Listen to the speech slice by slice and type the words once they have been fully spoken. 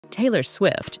Taylor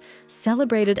Swift,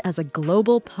 celebrated as a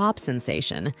global pop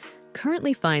sensation,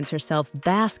 currently finds herself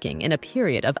basking in a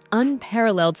period of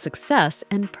unparalleled success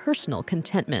and personal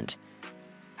contentment.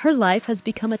 Her life has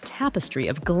become a tapestry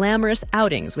of glamorous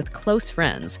outings with close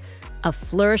friends, a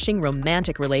flourishing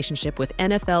romantic relationship with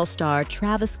NFL star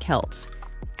Travis Kelce,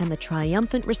 and the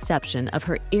triumphant reception of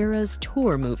her Eras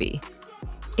Tоур movie.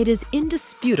 It is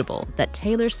indisputable that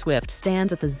Taylor Swift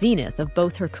stands at the zenith of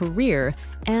both her career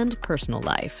and personal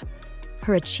life.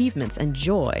 Her achievements and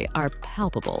joy are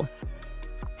palpable.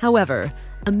 However,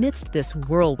 amidst this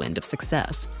whirlwind of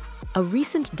success, a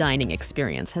recent dining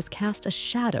experience has cast a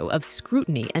shadow of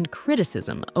scrutiny and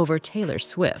criticism over Taylor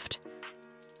Swift.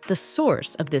 The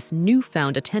source of this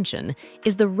newfound attention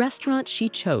is the restaurant she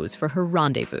chose for her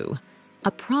rendezvous, a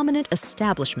prominent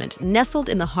establishment nestled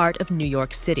in the heart of New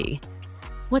York City.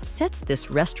 What sets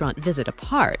this restaurant visit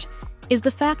apart is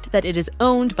the fact that it is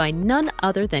owned by none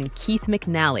other than Keith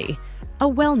McNally, a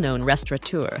well-known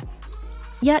restaurateur.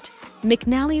 Yet,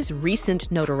 McNally's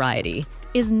recent notoriety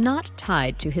is not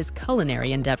tied to his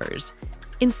culinary endeavors.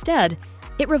 Instead,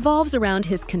 it revolves around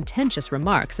his contentious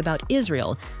remarks about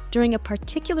Israel during a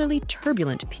particularly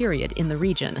turbulent period in the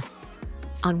region.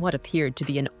 On what appeared to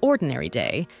be an ordinary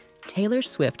day, Taylor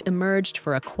Swift emerged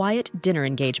for a quiet dinner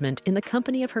engagement in the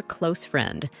company of her close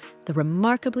friend, the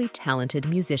remarkably talented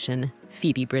musician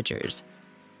Phoebe Bridgers.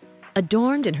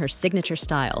 Adorned in her signature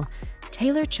style,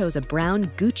 Taylor chose a brown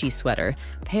Gucci sweater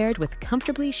paired with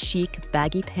comfortably chic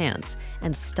baggy pants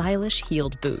and stylish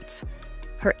heeled boots.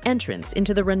 Her entrance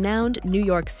into the renowned New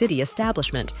York City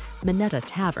establishment, Minetta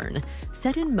Tavern,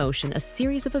 set in motion a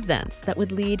series of events that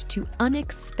would lead to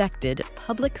unexpected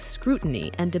public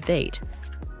scrutiny and debate.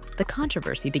 The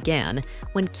controversy began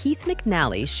when Keith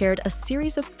McNally shared a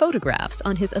series of photographs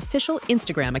on his official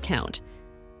Instagram account.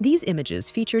 These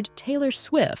images featured Taylor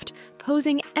Swift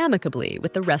posing amicably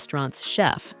with the restaurant's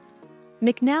chef.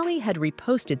 McNally had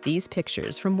reposted these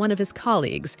pictures from one of his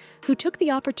colleagues, who took the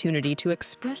opportunity to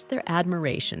express their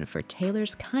admiration for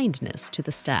Taylor's kindness to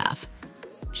the staff.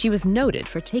 She was noted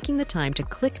for taking the time to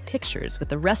click pictures with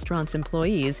the restaurant's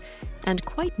employees and,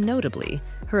 quite notably,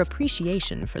 her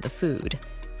appreciation for the food.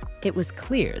 It was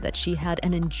clear that she had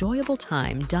an enjoyable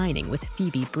time dining with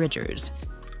Phoebe Bridgers.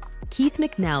 Keith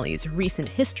McNally's recent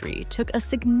history took a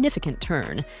significant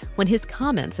turn when his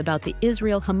comments about the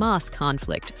Israel-Hamas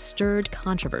conflict stirred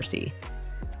controversy.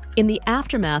 In the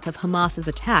aftermath of Hamas's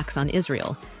attacks on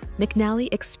Israel, McNally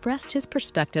expressed his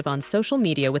perspective on social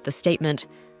media with the statement,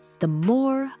 "The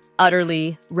more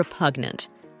utterly repugnant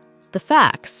the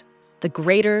facts, the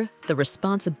greater the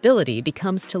responsibility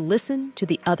becomes to listen to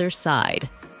the other side."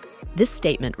 This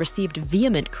statement received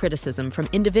vehement criticism from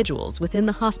individuals within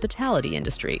the hospitality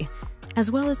industry, as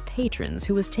well as patrons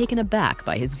who was taken aback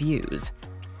by his views.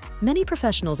 Many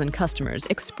professionals and customers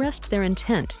expressed their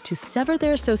intent to sever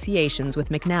their associations with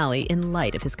McNally in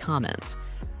light of his comments.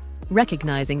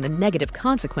 Recognizing the negative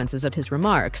consequences of his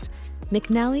remarks,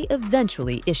 McNally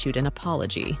eventually issued an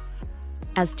apology.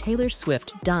 As Taylor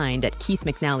Swift dined at Keith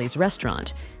McNally's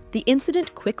restaurant, the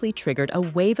incident quickly triggered a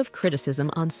wave of criticism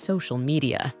on social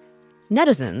media.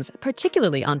 Netizens,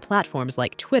 particularly on platforms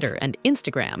like Twitter and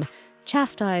Instagram,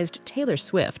 chastised Taylor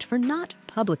Swift for not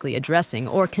publicly addressing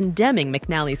or condemning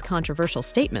McNally's controversial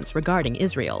statements regarding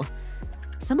Israel.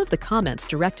 Some of the comments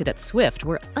directed at Swift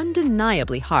were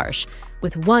undeniably harsh,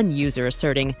 with one user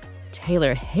asserting,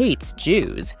 "Taylor hates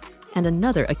Jews," and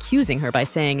another accusing her by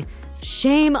saying,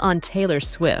 "Shame on Taylor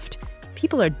Swift.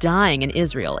 People are dying in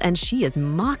Israel and she is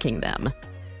mocking them."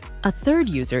 A third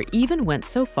user even went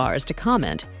so far as to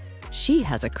comment, "She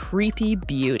has a creepy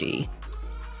beauty."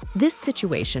 This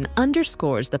situation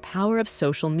underscores the power of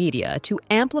social media to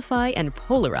amplify and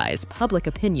polarize public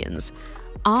opinions,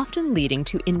 often leading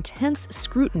to intense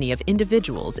scrutiny of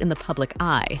individuals in the public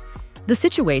eye. The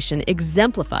situation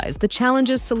exemplifies the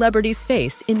challenges celebrities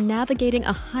face in navigating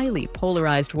a highly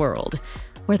polarized world,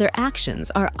 where their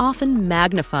actions are often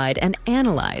magnified and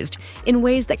analyzed in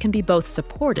ways that can be both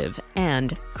supportive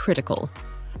and critical.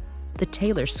 The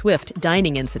Taylor Swift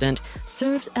dining incident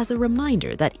serves as a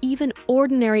reminder that even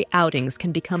ordinary outings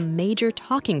can become major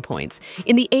talking points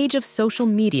in the age of social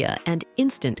media and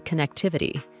instant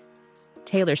connectivity.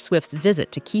 Taylor Swift's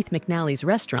visit to Keith McNally's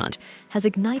restaurant has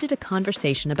ignited a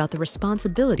conversation about the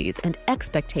responsibilities and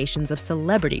expectations of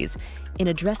celebrities in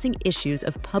addressing issues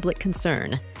of public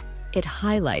concern. It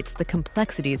highlights the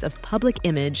complexities of public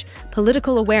image,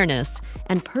 political awareness,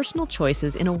 and personal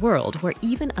choices in a world where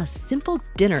even a simple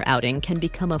dinner outing can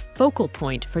become a focal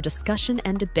point for discussion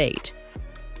and debate.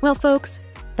 Well, folks,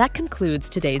 that concludes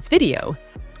today's video.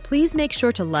 Please make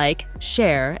sure to like,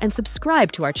 share, and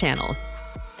subscribe to our channel.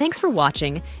 Thanks for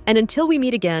watching, and until we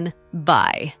meet again,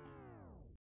 bye.